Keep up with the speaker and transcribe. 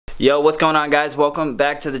Yo, what's going on, guys? Welcome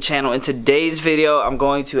back to the channel. In today's video, I'm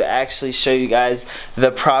going to actually show you guys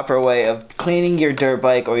the proper way of cleaning your dirt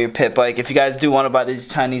bike or your pit bike. If you guys do want to buy these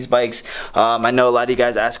Chinese bikes, I know a lot of you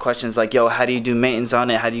guys ask questions like, yo, how do you do maintenance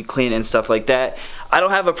on it? How do you clean it and stuff like that? I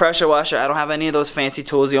don't have a pressure washer. I don't have any of those fancy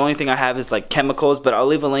tools. The only thing I have is like chemicals, but I'll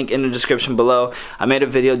leave a link in the description below. I made a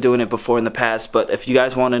video doing it before in the past, but if you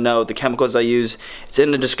guys want to know the chemicals I use, it's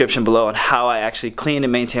in the description below on how I actually clean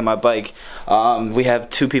and maintain my bike. We have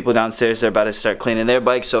two people downstairs. They're about to start cleaning their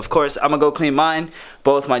bikes, so of course I'm gonna go clean mine,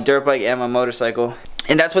 both my dirt bike and my motorcycle.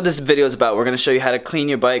 And that's what this video is about. We're gonna show you how to clean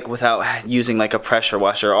your bike without using like a pressure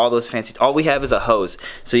washer or all those fancy. All we have is a hose.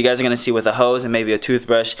 So you guys are gonna see with a hose and maybe a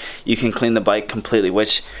toothbrush, you can clean the bike completely.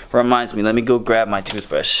 Which reminds me, let me go grab my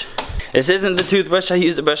toothbrush. This isn't the toothbrush I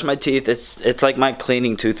use to brush my teeth. It's like my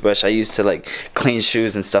cleaning toothbrush I use to like clean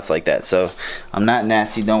shoes and stuff like that. So I'm not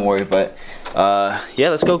nasty, don't worry. But yeah,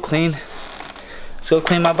 let's go clean. Let's go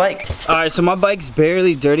clean my bike. Alright, so my bike's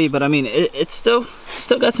barely dirty, but I mean, it's still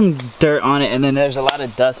got some dirt on it, and then there's a lot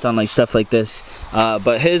of dust on like stuff like this.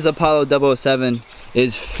 But his Apollo 007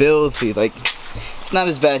 is filthy. Like, it's not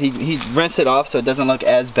as bad. He rinsed it off so it doesn't look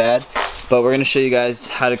as bad. But we're gonna show you guys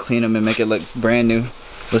how to clean them and make it look brand new.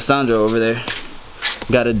 Lissandro over there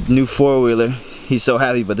got a new four-wheeler. He's so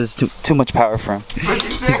happy, but this is too much power for him.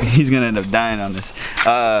 He's gonna end up dying on this.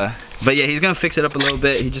 But yeah, he's gonna fix it up a little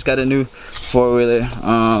bit. He just got a new four-wheeler.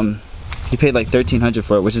 He paid like $1,300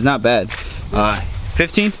 for it, which is not bad.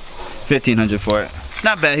 1,500 for it.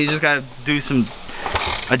 Not bad. He just gotta do some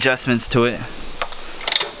adjustments to it.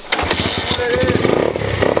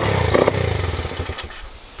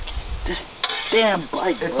 This damn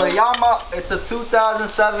bike. It's a Yamaha. It's a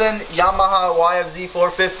 2007 Yamaha YFZ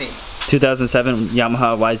 450. 2007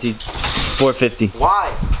 Yamaha YZ 450.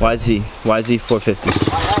 Why? YZ 450.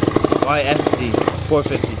 YFZ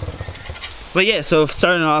 450. But yeah, so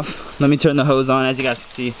starting off, let me turn the hose on. As you guys can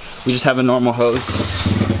see, we just have a normal hose.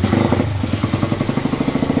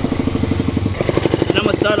 And I'm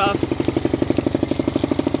gonna start off.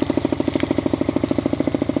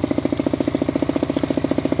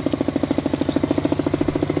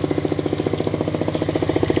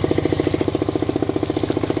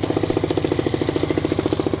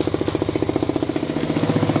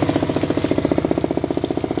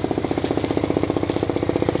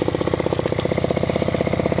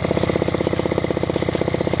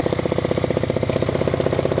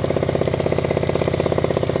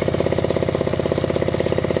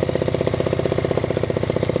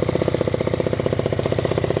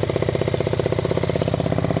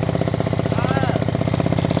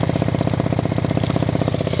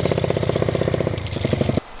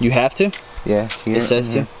 You have to? Yeah. Here, it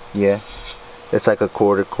says to? Yeah. It's like a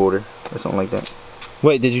quarter or something like that.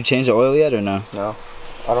 Wait, did you change the oil yet or no? No.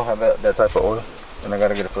 I don't have that type of oil. And I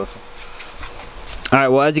gotta get a filter.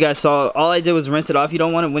 Alright, well, as you guys saw, all I did was rinse it off. You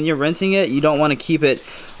don't want to, when you're rinsing it, you don't want to keep it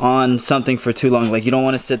on something for too long. Like, you don't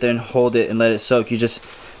want to sit there and hold it and let it soak. You just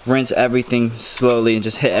rinse everything slowly and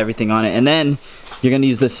just hit everything on it. And then you're going to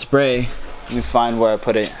use this spray. Let me find where I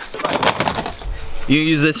put it. You can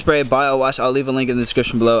use this spray, BioWash. I'll leave a link in the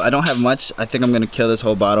description below. I don't have much. I think I'm going to kill this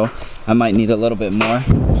whole bottle. I might need a little bit more.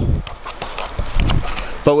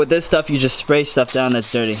 But with this stuff, you just spray stuff down that's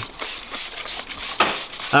dirty.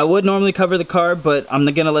 I would normally cover the carb, but I'm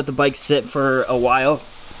going to let the bike sit for a while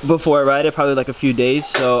before I ride it, probably like a few days.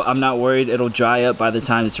 So I'm not worried it'll dry up by the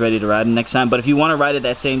time it's ready to ride it next time. But if you want to ride it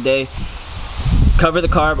that same day, cover the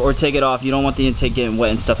carb or take it off. You don't want the intake getting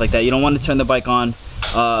wet and stuff like that. You don't want to turn the bike on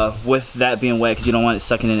with that being wet because you don't want it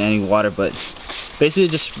sucking in any water. But basically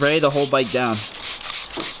just spray the whole bike down.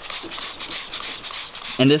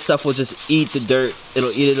 And this stuff will just eat the dirt.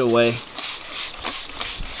 It'll eat it away.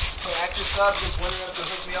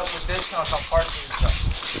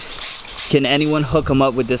 Can anyone hook them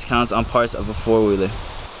up with discounts on parts of a four-wheeler?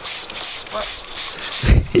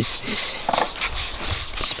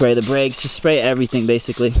 Spray the brakes, just spray everything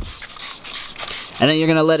basically. And then you're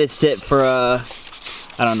gonna let it sit for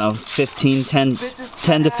I don't know, 10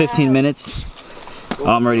 to 15 minutes. Oh,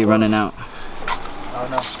 I'm already running out. I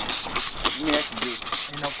don't know.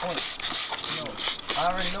 Ain't no point. No. I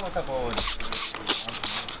already know what type of oil.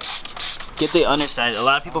 Get the underside. A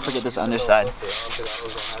lot of people forget this underside.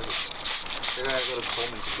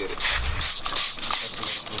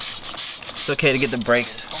 It's okay to get the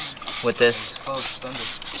brakes with this.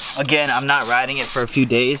 Again, I'm not riding it for a few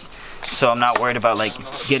days, so I'm not worried about like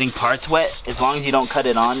getting parts wet. As long as you don't cut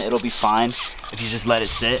it on, it'll be fine if you just let it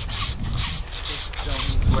sit.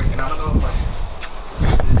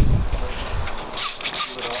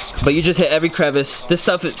 But you just hit every crevice. This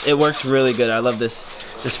stuff, it works really good. I love this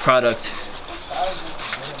product.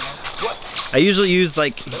 I usually use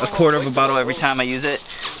like a quarter of a bottle every time I use it,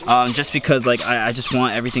 just because like I just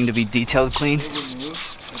want everything to be detailed clean.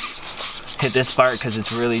 Hit this part because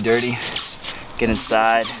it's really dirty. Get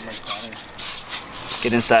inside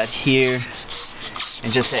here,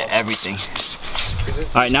 and just hit everything.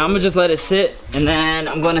 All right, now I'm gonna just let it sit, and then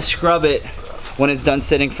I'm gonna scrub it when it's done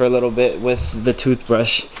sitting for a little bit with the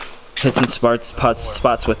toothbrush. Hit some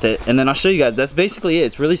spots with it, and then I'll show you guys. That's basically it.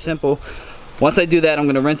 It's really simple. Once I do that, I'm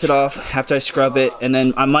gonna rinse it off after I scrub it, and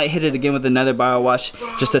then I might hit it again with another bio wash,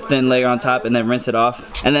 just a thin layer on top, and then rinse it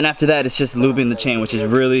off. And then after that, it's just lubing the chain, which is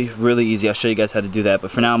really easy. I'll show you guys how to do that,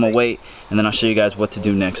 but for now I'm gonna wait, and then I'll show you guys what to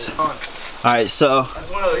do next. All right, so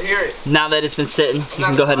now that it's been sitting, you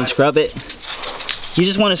can go ahead and scrub it. You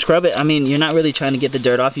just wanna scrub it. I mean, you're not really trying to get the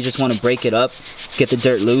dirt off, you just wanna break it up, get the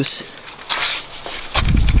dirt loose.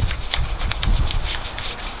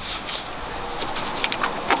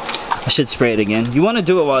 I should spray it again. You want to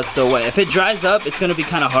do it while it's still wet. If it dries up, it's going to be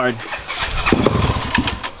kind of hard.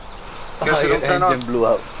 Guess it'll turn on. Blew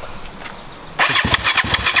out.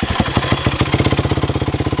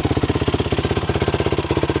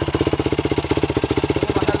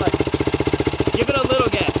 Give it a little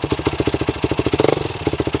gas.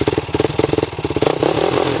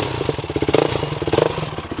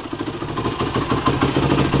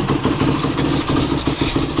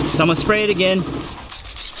 So I'm going to spray it again.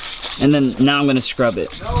 And then now I'm gonna scrub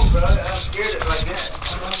it. No, but I'm scared if I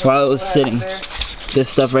get. While it was sitting. This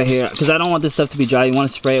stuff right here, because I don't want this stuff to be dry. You want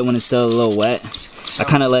to spray it when it's still a little wet. I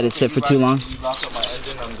kind of let it sit for too long.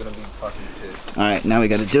 All right, now we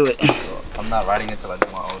gotta do it. So I'm not riding it till I do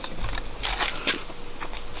my own thing.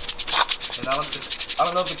 And I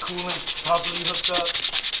don't know if the coolant properly hooked up.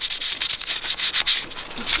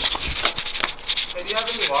 Hey, do you have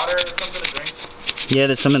any water or something to drink? Yeah,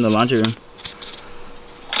 there's some in the laundry room.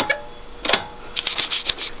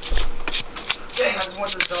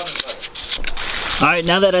 Alright,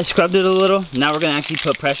 now that I scrubbed it a little, now we're going to actually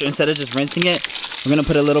put pressure. Instead of just rinsing it, we're going to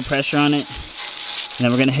put a little pressure on it. And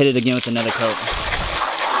then we're going to hit it again with another coat.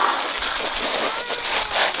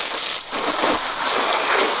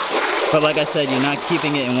 But like I said, you're not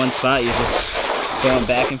keeping it in one spot. You're just going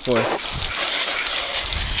back and forth.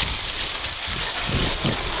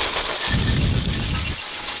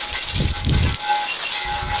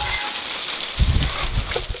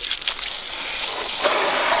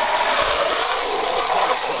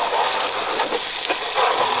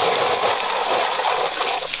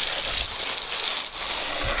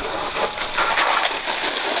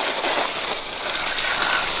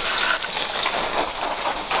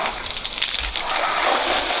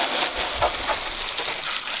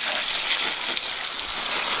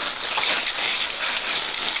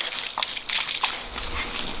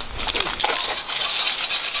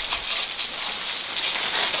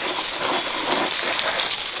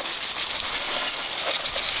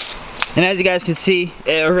 And as you guys can see,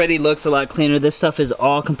 it already looks a lot cleaner. This stuff is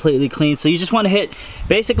all completely clean. So you just want to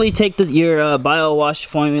basically take your bio wash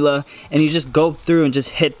formula, and you just go through and just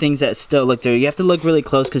hit things that still look dirty. You have to look really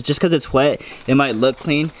close, because just because it's wet, it might look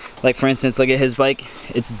clean. Like for instance, look at his bike.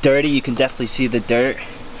 It's dirty. You can definitely see the dirt.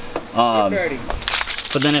 But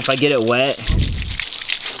then if I get it wet,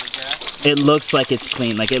 it looks like it's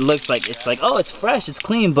clean. Like it looks like it's like, oh, it's fresh, it's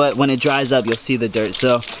clean. But when it dries up, you'll see the dirt.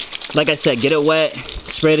 So like I said, get it wet,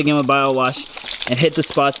 spray it again with bio wash, and hit the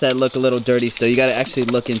spots that look a little dirty. So you got to actually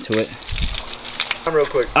look into it. Real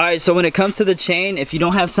quick. All right, so when it comes to the chain, if you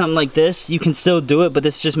don't have something like this, you can still do it, but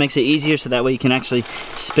this just makes it easier, so that way you can actually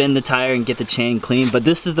spin the tire and get the chain clean. But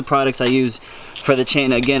this is the products I use for the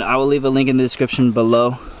chain. Again, I will leave a link in the description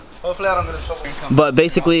below. Hopefully I don't get in trouble. But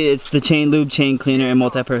basically, it's the chain lube, chain cleaner, and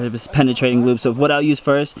multi-purpose penetrating lube. So what I'll use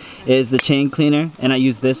first is the chain cleaner, and I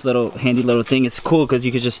use this little handy little thing. It's cool because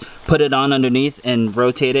you could just put it on underneath and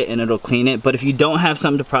rotate it, and it'll clean it. But if you don't have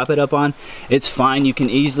something to prop it up on, it's fine. You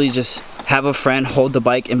can easily just have a friend hold the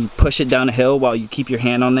bike and push it down a hill while you keep your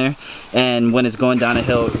hand on there. And when it's going down a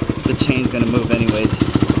hill, the chain's gonna move anyways.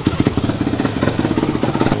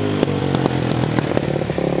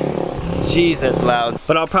 Jeez, that's loud.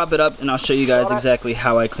 But I'll prop it up and I'll show you guys exactly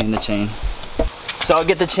how I clean the chain. So I'll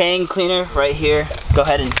get the chain cleaner right here. Go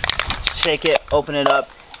ahead and shake it, open it up,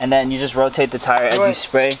 and then you just rotate the tire as you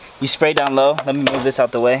spray. You spray down low. Let me move this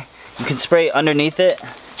out the way. You can spray underneath it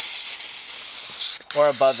or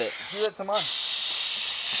above it.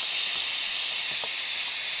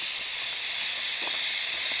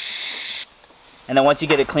 And then once you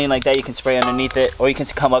get it clean like that, you can spray underneath it, or you can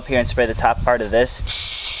come up here and spray the top part of this.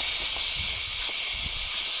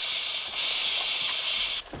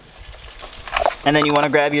 And then you want to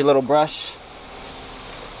grab your little brush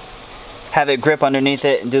have it grip underneath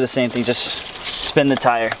it, and do the same thing, just spin the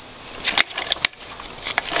tire.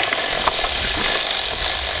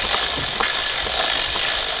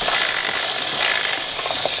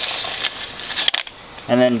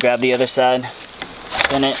 And then grab the other side,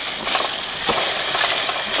 spin it.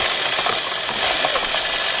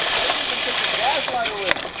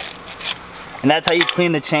 And that's how you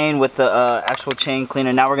clean the chain with the actual chain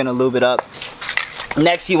cleaner. Now we're gonna lube it up.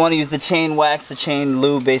 Next, you wanna use the chain wax, the chain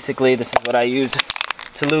lube basically. This is what I use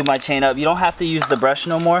to lube my chain up. You don't have to use the brush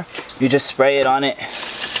no more. You just spray it on it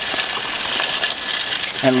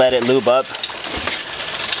and let it lube up.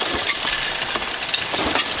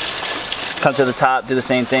 Come to the top, do the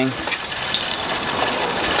same thing.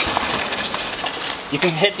 You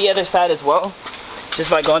can hit the other side as well,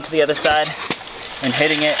 just by going to the other side and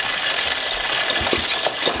hitting it.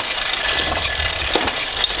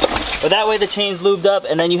 But that way the chain's lubed up,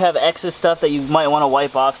 and then you have excess stuff that you might want to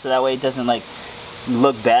wipe off, so that way it doesn't like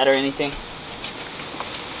look bad or anything.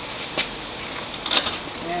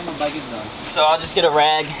 Yeah, my bike is done. So I'll just get a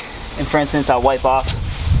rag, and for instance, I'll wipe off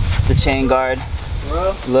the chain guard,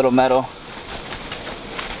 little metal,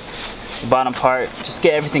 the bottom part. Just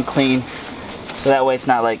get everything clean, so that way it's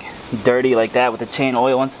not like dirty like that with the chain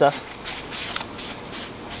oil and stuff.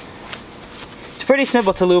 It's pretty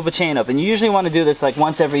simple to lube a chain up, and you usually want to do this like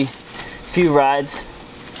once every few rides.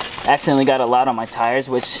 Accidentally got a lot on my tires,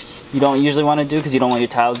 which you don't usually want to do because you don't want your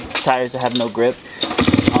tires to have no grip.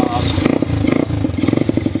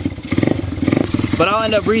 But I'll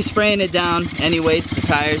end up respraying it down anyway, the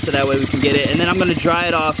tires, so that way we can get it. And then I'm going to dry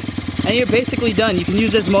it off, and you're basically done. You can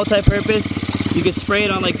use this multi-purpose. You can spray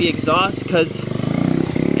it on like the exhaust because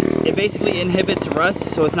it basically inhibits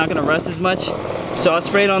rust, so it's not going to rust as much. So I'll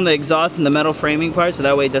spray it on the exhaust and the metal framing part, so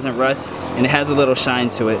that way it doesn't rust and it has a little shine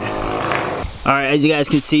to it. Alright, as you guys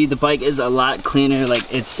can see, the bike is a lot cleaner. Like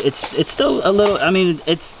it's still a little, I mean,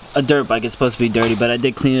 it's a dirt bike, it's supposed to be dirty, but I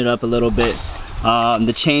did clean it up a little bit.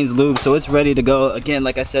 The chain's lubed, so it's ready to go. Again,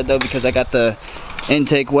 like I said though, because I got the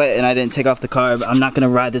intake wet and I didn't take off the carb, I'm not gonna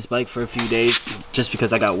ride this bike for a few days just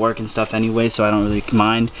because I got work and stuff anyway, so I don't really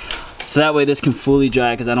mind. So that way this can fully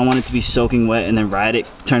dry, because I don't want it to be soaking wet and then ride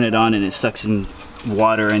it, turn it on and it sucks in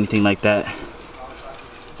water or anything like that.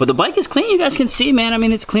 But the bike is clean, you guys can see, man. I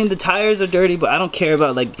mean, it's clean. The tires are dirty, but I don't care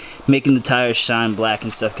about like making the tires shine black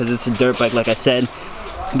and stuff because it's a dirt bike, like I said.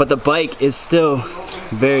 But the bike is still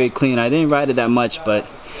very clean. I didn't ride it that much, but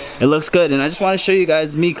it looks good. And I just want to show you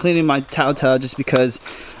guys me cleaning my Taotao, just because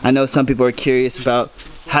I know some people are curious about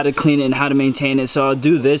how to clean it and how to maintain it. So I'll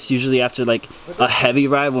do this usually after like a heavy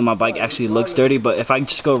ride when my bike actually looks dirty. But if I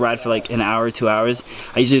just go ride for like an hour, 2 hours,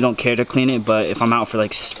 I usually don't care to clean it. But if I'm out for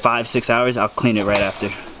like 5-6 hours, I'll clean it right after,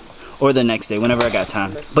 or the next day, whenever I got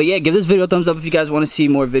time. But yeah, give this video a thumbs up if you guys want to see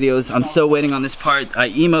more videos. I'm still waiting on this part. I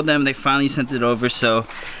emailed them, they finally sent it over, so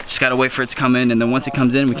just gotta wait for it to come in, and then once it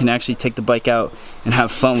comes in, we can actually take the bike out and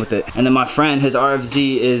have fun with it. And then my friend, his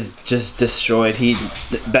RFZ is just destroyed. The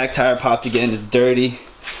back tire popped again, it's dirty.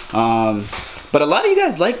 But a lot of you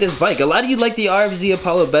guys like this bike. A lot of you like the RFZ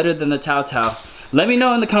Apollo better than the Taotao. Let me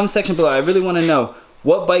know in the comment section below. I really want to know,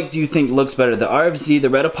 what bike do you think looks better, the RFZ, the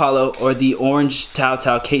Red Apollo, or the orange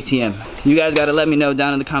Taotao KTM? You guys gotta let me know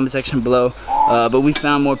down in the comment section below. But we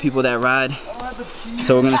found more people that ride,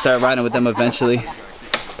 so we're gonna start riding with them eventually.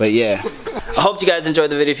 But yeah, I hope you guys enjoyed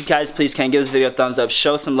the video. If you guys please can, give this video a thumbs up,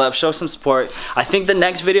 show some love, show some support. I think the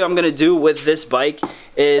next video I'm gonna do with this bike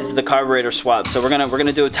is the carburetor swap. So we're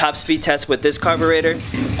gonna do a top speed test with this carburetor,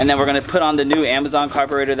 and then we're gonna put on the new Amazon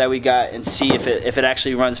carburetor that we got and see if it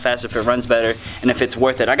actually runs faster, if it runs better, and if it's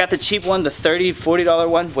worth it. I got the cheap one, the $30, $40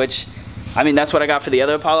 one, which, I mean, that's what I got for the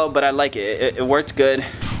other Apollo, but I like it. It worked good.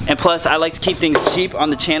 And plus, I like to keep things cheap on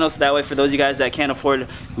the channel, so that way for those of you guys that can't afford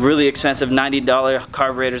really expensive $90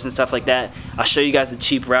 carburetors and stuff like that, I'll show you guys the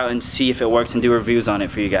cheap route and see if it works and do reviews on it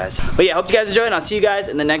for you guys. But yeah, hope you guys enjoyed, and I'll see you guys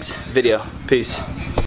in the next video. Peace.